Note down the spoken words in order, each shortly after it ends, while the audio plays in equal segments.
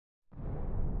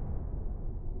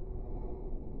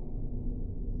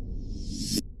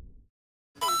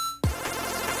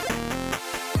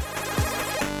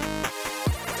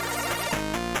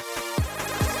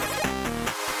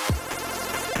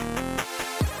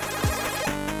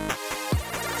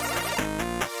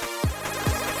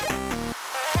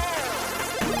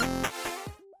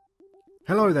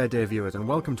Hello there dear viewers, and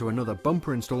welcome to another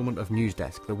bumper instalment of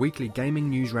Newsdesk, the weekly gaming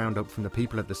news roundup from the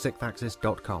people at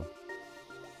TheSixthAxis.com.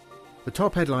 The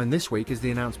top headline this week is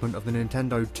the announcement of the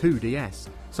Nintendo 2DS,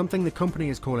 something the company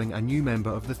is calling a new member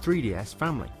of the 3DS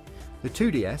family. The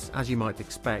 2DS, as you might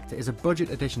expect, is a budget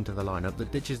addition to the lineup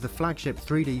that ditches the flagship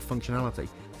 3D functionality,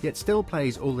 yet still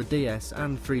plays all the DS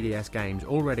and 3DS games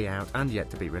already out and yet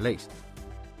to be released.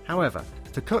 However,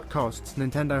 to cut costs,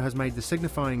 Nintendo has made the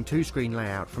signifying two-screen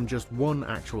layout from just one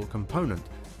actual component,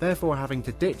 therefore having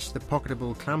to ditch the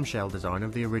pocketable clamshell design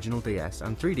of the original DS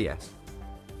and 3DS.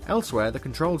 Elsewhere, the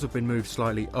controls have been moved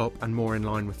slightly up and more in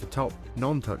line with the top,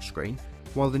 non-touch screen,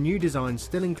 while the new design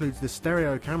still includes the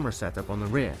stereo camera setup on the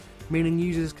rear, meaning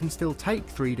users can still take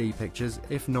 3D pictures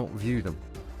if not view them.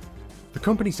 The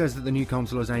company says that the new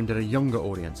console is aimed at a younger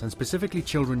audience, and specifically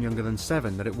children younger than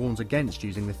 7, that it warns against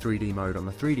using the 3D mode on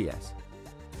the 3DS.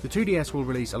 The 2DS will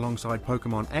release alongside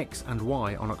Pokemon X and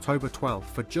Y on October 12th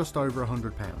for just over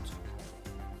 £100.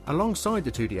 Alongside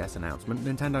the 2DS announcement,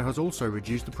 Nintendo has also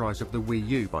reduced the price of the Wii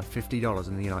U by $50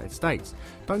 in the United States.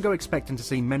 Don't go expecting to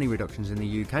see many reductions in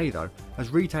the UK though,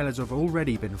 as retailers have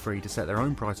already been free to set their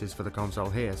own prices for the console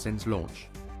here since launch.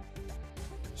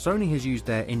 Sony has used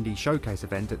their indie showcase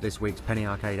event at this week's Penny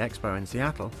Arcade Expo in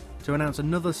Seattle to announce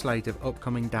another slate of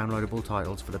upcoming downloadable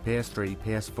titles for the PS3,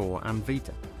 PS4 and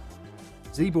Vita.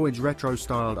 Zeboyd's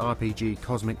retro-styled RPG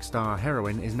Cosmic Star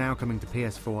Heroine is now coming to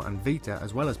PS4 and Vita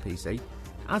as well as PC,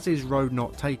 as is Road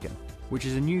Not Taken, which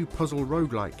is a new puzzle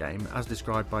roguelike game as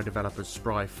described by developers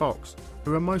Spry Fox,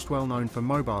 who are most well known for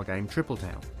mobile game Triple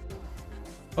Town.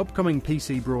 Upcoming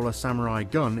PC brawler Samurai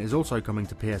Gun is also coming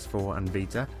to PS4 and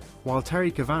Vita, while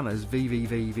Terry Cavanagh's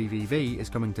VVVVVV is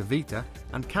coming to Vita,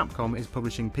 and Capcom is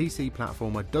publishing PC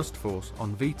platformer Dust Force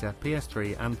on Vita,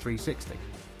 PS3 and 360.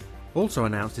 Also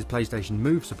announced is PlayStation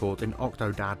Move support in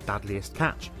Octodad Dadliest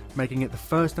Catch, making it the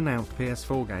first announced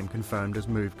PS4 game confirmed as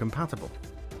Move compatible,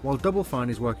 while Double Fine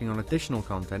is working on additional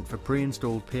content for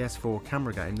pre-installed PS4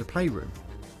 camera game The Playroom.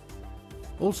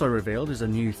 Also revealed is a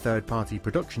new third-party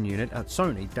production unit at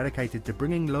Sony dedicated to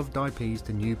bringing loved IPs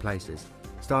to new places,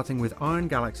 starting with Iron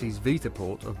Galaxy's Vita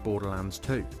port of Borderlands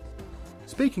 2.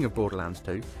 Speaking of Borderlands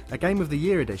 2, a Game of the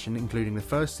Year edition including the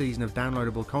first season of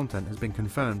downloadable content has been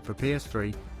confirmed for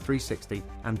PS3, 360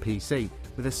 and PC,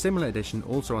 with a similar edition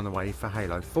also on the way for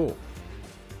Halo 4.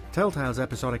 Telltale's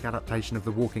episodic adaptation of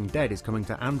The Walking Dead is coming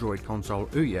to Android console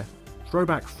Ouya,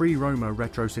 throwback Free Roamer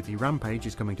Retro City Rampage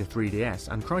is coming to 3DS,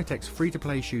 and Crytek's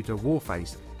free-to-play shooter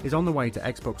Warface is on the way to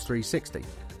Xbox 360,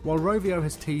 while Rovio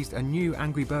has teased a new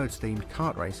Angry Birds themed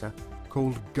kart racer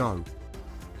called Go.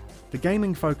 The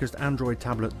gaming-focused Android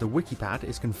tablet The Wikipad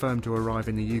is confirmed to arrive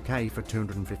in the UK for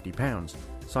 £250.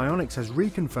 Psyonix has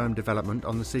reconfirmed development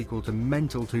on the sequel to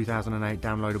mental 2008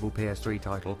 downloadable PS3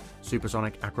 title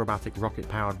Supersonic Acrobatic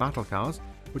Rocket-Powered Battle Cars,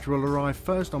 which will arrive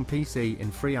first on PC in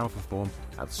free alpha form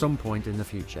at some point in the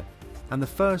future. And the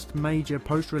first major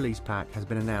post-release pack has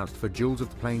been announced for Jewels of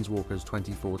the Planeswalkers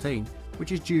 2014,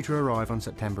 which is due to arrive on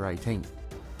September 18th.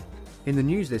 In the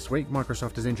news this week,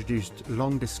 Microsoft has introduced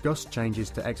long-discussed changes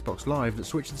to Xbox Live that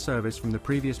switch the service from the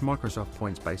previous Microsoft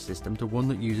points-based system to one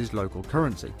that uses local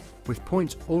currency, with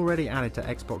points already added to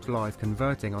Xbox Live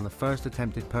converting on the first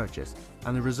attempted purchase,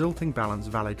 and the resulting balance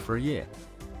valid for a year.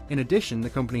 In addition,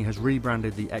 the company has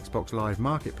rebranded the Xbox Live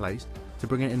Marketplace to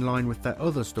bring it in line with their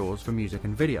other stores for music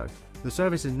and video. The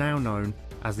service is now known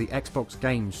as the Xbox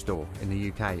Games Store in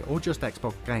the UK, or just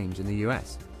Xbox Games in the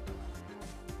US.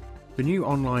 The new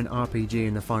online RPG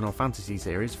in the Final Fantasy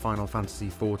series, Final Fantasy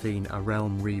XIV A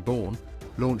Realm Reborn,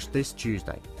 launched this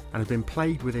Tuesday, and has been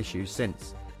plagued with issues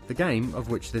since. The game, of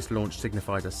which this launch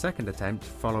signifies a second attempt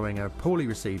following a poorly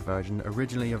received version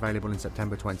originally available in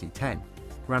September 2010,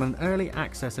 ran an early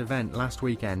access event last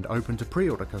weekend open to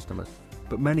pre-order customers,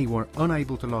 but many were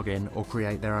unable to log in or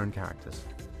create their own characters.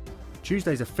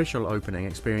 Tuesday's official opening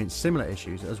experienced similar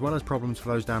issues, as well as problems for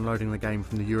those downloading the game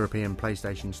from the European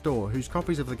PlayStation Store, whose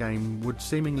copies of the game would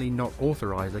seemingly not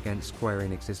authorise against Square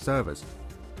Enix's servers.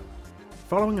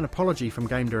 Following an apology from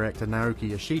game director Naoki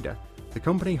Yoshida, the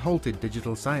company halted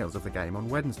digital sales of the game on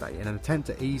Wednesday in an attempt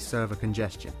to ease server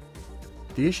congestion.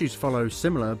 The issues follow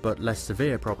similar but less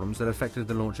severe problems that affected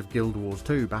the launch of Guild Wars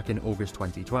 2 back in August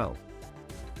 2012.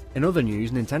 In other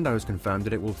news, Nintendo has confirmed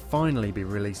that it will finally be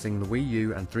releasing the Wii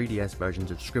U and 3DS versions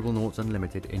of Scribblenauts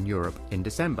Unlimited in Europe in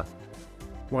December.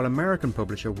 While American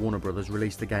publisher Warner Bros.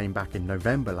 Released the game back in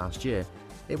November last year,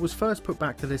 it was first put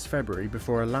back to this February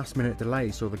before a last-minute delay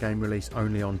saw the game release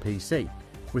only on PC,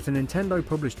 with the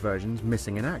Nintendo-published versions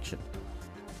missing in action.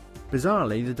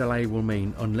 Bizarrely, the delay will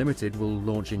mean Unlimited will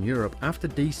launch in Europe after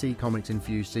DC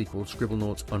Comics-infused sequel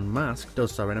Scribblenauts Unmasked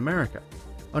does so in America.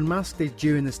 Unmasked is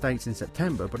due in the States in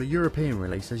September, but a European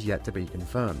release has yet to be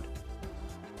confirmed.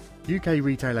 UK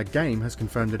retailer Game has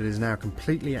confirmed that it is now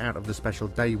completely out of the special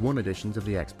Day 1 editions of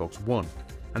the Xbox One,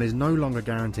 and is no longer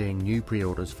guaranteeing new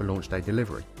pre-orders for launch day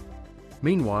delivery.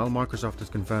 Meanwhile, Microsoft has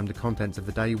confirmed the contents of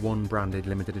the Day 1 branded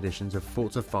limited editions of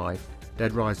Forza 5,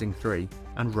 Dead Rising 3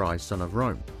 and Rise Son of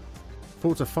Rome.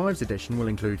 Forza 5's edition will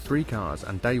include 3 cars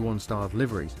and Day 1 styled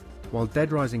liveries, while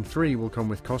Dead Rising 3 will come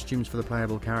with costumes for the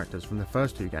playable characters from the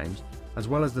first 2 games, as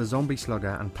well as the zombie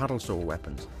slugger and paddle saw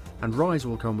weapons, and Rise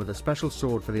will come with a special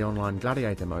sword for the online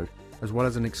gladiator mode, as well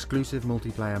as an exclusive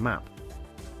multiplayer map.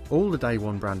 All the Day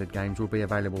 1 branded games will be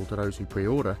available to those who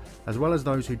pre-order, as well as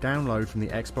those who download from the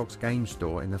Xbox Game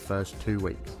Store in the first 2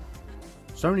 weeks.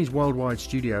 Sony's worldwide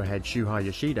studio head Shuhei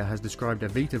Yoshida has described a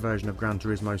Vita version of Gran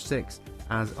Turismo 6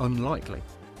 as unlikely,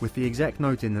 with the exec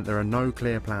noting that there are no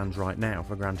clear plans right now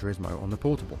for Gran Turismo on the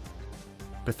portable.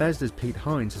 Bethesda's Pete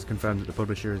Hines has confirmed that the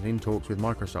publisher is in talks with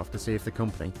Microsoft to see if the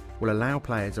company will allow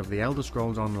players of The Elder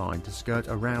Scrolls Online to skirt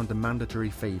around the mandatory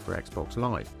fee for Xbox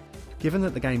Live, given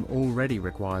that the game already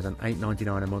requires an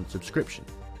 $8.99 a month subscription.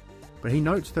 But he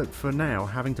notes that for now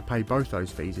having to pay both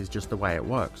those fees is just the way it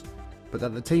works, but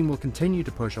that the team will continue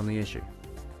to push on the issue.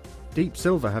 Deep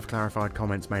Silver have clarified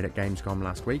comments made at Gamescom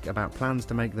last week about plans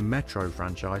to make the Metro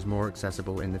franchise more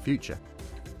accessible in the future.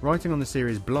 Writing on the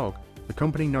series blog, the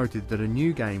company noted that a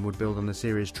new game would build on the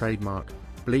series' trademark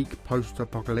bleak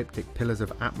post-apocalyptic pillars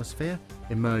of atmosphere,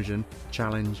 immersion,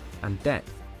 challenge and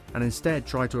depth, and instead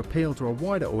try to appeal to a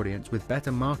wider audience with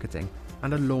better marketing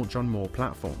and a launch on more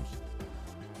platforms.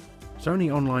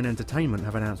 Sony Online Entertainment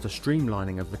have announced a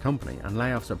streamlining of the company and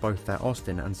layoffs at both their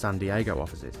Austin and San Diego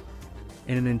offices.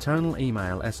 In an internal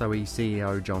email, SOE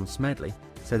CEO John Smedley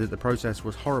said that the process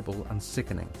was horrible and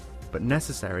sickening, but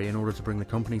necessary in order to bring the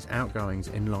company's outgoings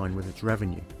in line with its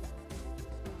revenue.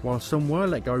 While some were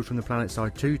let go from the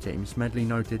PlanetSide 2 team, Smedley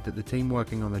noted that the team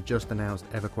working on the just announced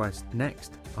EverQuest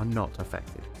Next are not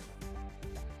affected.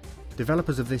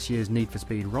 Developers of this year's Need for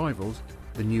Speed Rivals,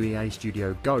 the new EA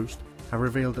studio Ghost, have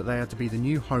revealed that they are to be the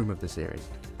new home of the series,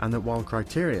 and that while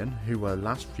Criterion, who were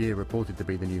last year reported to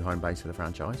be the new home base for the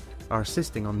franchise, are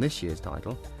assisting on this year's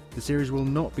title, the series will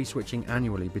not be switching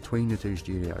annually between the 2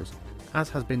 studios, as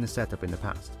has been the setup in the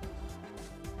past.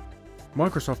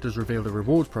 Microsoft has revealed a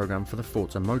rewards program for the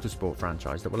Forza Motorsport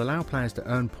franchise that will allow players to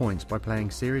earn points by playing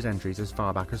series entries as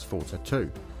far back as Forza 2,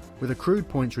 with accrued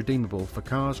points redeemable for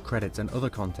cars, credits and other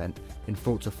content in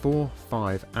Forza 4,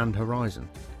 5 and Horizon,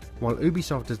 while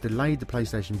Ubisoft has delayed the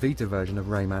PlayStation Vita version of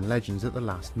Rayman Legends at the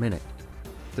last minute.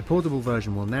 The portable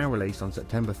version will now release on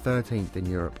September 13th in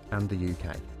Europe and the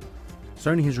UK.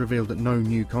 Sony has revealed that no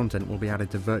new content will be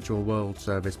added to Virtual World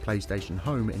Service PlayStation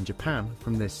Home in Japan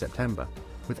from this September,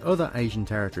 with other Asian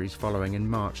territories following in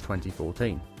March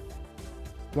 2014.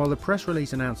 While the press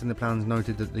release announcing the plans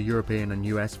noted that the European and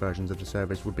US versions of the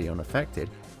service would be unaffected,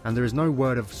 and there is no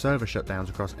word of server shutdowns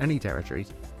across any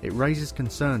territories, it raises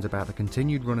concerns about the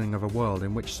continued running of a world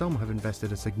in which some have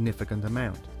invested a significant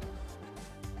amount.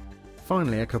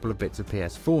 Finally, a couple of bits of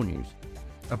PS4 news.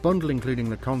 A bundle including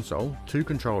the console, 2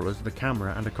 controllers, the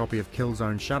camera and a copy of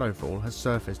Killzone Shadowfall has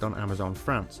surfaced on Amazon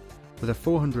France, with a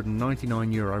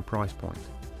 €499 price point.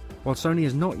 While Sony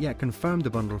has not yet confirmed the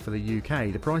bundle for the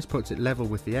UK, the price puts it level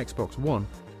with the Xbox One,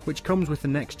 which comes with the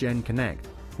next-gen Kinect,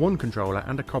 1 controller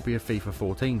and a copy of FIFA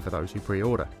 14 for those who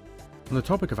pre-order. On the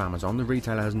topic of Amazon, the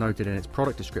retailer has noted in its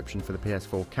product description for the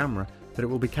PS4 camera that it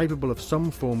will be capable of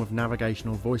some form of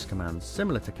navigational voice commands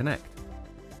similar to Kinect.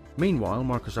 Meanwhile,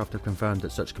 Microsoft have confirmed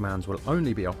that such commands will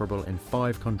only be operable in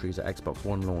 5 countries at Xbox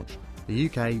One launch: the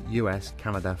UK, US,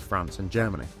 Canada, France and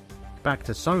Germany. Back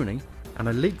to Sony, and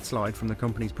a leaked slide from the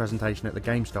company's presentation at the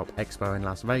GameStop Expo in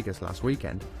Las Vegas last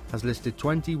weekend has listed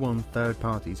 21 third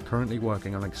parties currently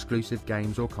working on exclusive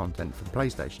games or content for the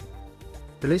PlayStation.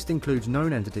 The list includes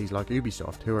known entities like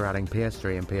Ubisoft, who are adding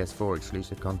PS3 and PS4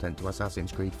 exclusive content to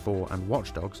Assassin's Creed 4 and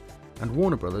Watch Dogs, and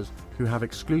Warner Brothers, who have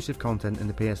exclusive content in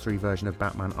the PS3 version of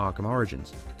Batman Arkham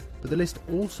Origins. But the list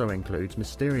also includes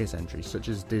mysterious entries such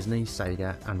as Disney,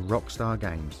 Sega and Rockstar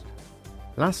Games.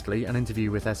 Lastly, an interview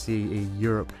with SCE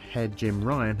Europe head Jim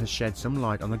Ryan has shed some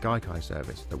light on the Gaikai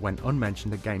service that went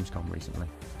unmentioned at Gamescom recently.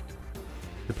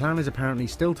 The plan is apparently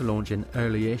still to launch in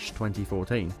early-ish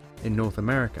 2014 in North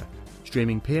America,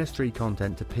 streaming PS3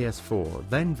 content to PS4,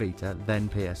 then Vita, then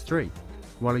PS3,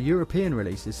 while a European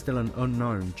release is still an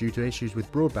unknown due to issues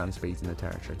with broadband speeds in the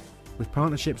territory, with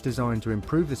partnerships designed to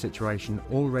improve the situation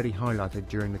already highlighted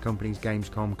during the company's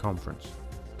Gamescom conference.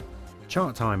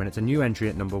 Chart time, and it's a new entry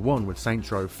at number 1 with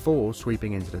Saints Row 4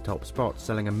 sweeping into the top spot,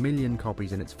 selling 1 million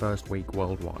copies in its first week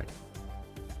worldwide.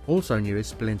 Also new is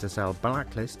Splinter Cell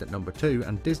Blacklist at number 2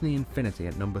 and Disney Infinity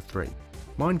at number 3.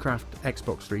 Minecraft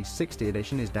Xbox 360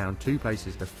 edition is down 2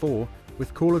 places to 4,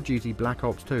 with Call of Duty Black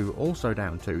Ops 2 also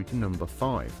down 2 to number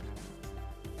 5.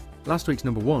 Last week's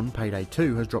number 1, Payday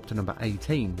 2, has dropped to number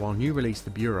 18, while new release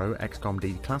The Bureau XCOM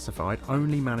Declassified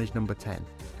only managed number 10,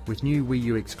 with new Wii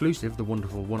U exclusive The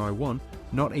Wonderful 101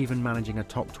 not even managing a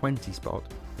top 20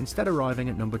 spot, instead arriving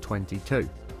at number 22.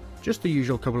 Just the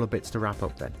usual couple of bits to wrap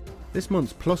up then. This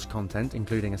month's Plus content,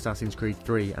 including Assassin's Creed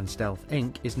 3 and Stealth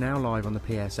Inc., is now live on the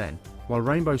PSN, while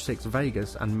Rainbow Six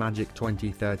Vegas and Magic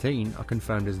 2013 are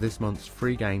confirmed as this month's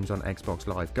free games on Xbox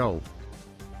Live Gold.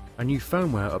 A new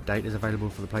firmware update is available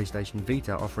for the PlayStation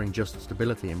Vita, offering just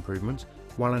stability improvements,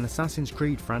 while an Assassin's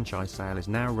Creed franchise sale is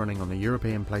now running on the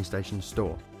European PlayStation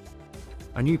Store.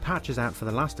 A new patch is out for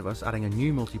The Last of Us, adding a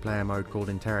new multiplayer mode called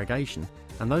Interrogation,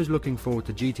 and those looking forward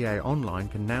to GTA Online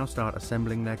can now start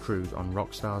assembling their crews on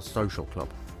Rockstar's Social Club.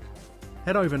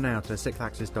 Head over now to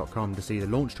TheSixthAxis.com to see the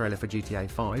launch trailer for GTA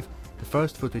 5, the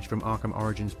first footage from Arkham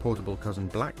Origins' portable cousin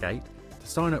Blackgate, to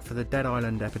sign up for the Dead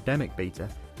Island Epidemic beta,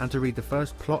 and to read the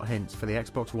first plot hints for the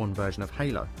Xbox One version of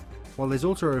Halo. While there's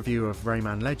also a review of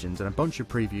Rayman Legends and a bunch of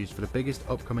previews for the biggest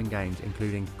upcoming games,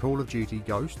 including Call of Duty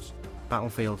Ghosts,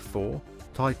 Battlefield 4,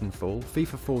 Titanfall,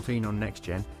 FIFA 14 on Next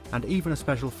Gen, and even a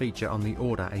special feature on The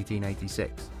Order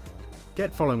 1886.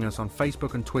 Get following us on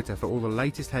Facebook and Twitter for all the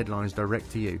latest headlines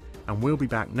direct to you, and we'll be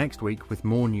back next week with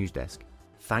more Newsdesk.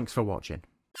 Thanks for watching.